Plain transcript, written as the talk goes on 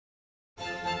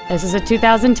This is a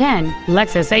 2010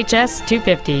 Lexus HS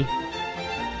 250.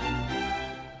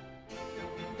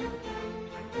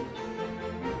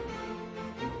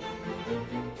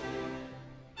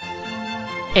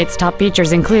 Its top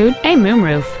features include a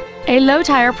moonroof, a low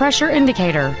tire pressure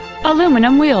indicator,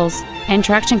 aluminum wheels, and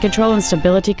traction control and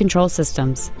stability control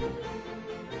systems.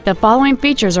 The following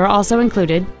features are also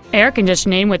included: air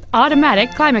conditioning with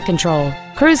automatic climate control,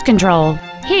 cruise control,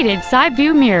 heated side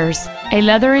view mirrors, a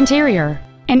leather interior,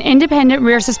 an independent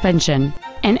rear suspension,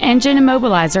 an engine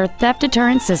immobilizer theft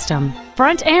deterrent system,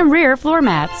 front and rear floor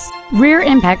mats, rear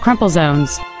impact crumple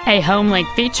zones, a home link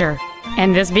feature,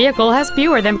 and this vehicle has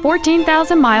fewer than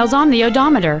 14,000 miles on the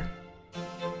odometer.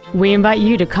 We invite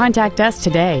you to contact us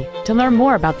today to learn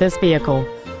more about this vehicle.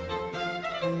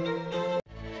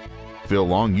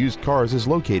 PhilLongUsedCars is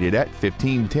located at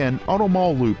 1510 Auto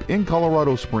Mall Loop in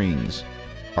Colorado Springs.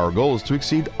 Our goal is to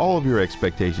exceed all of your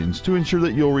expectations to ensure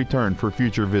that you'll return for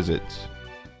future visits.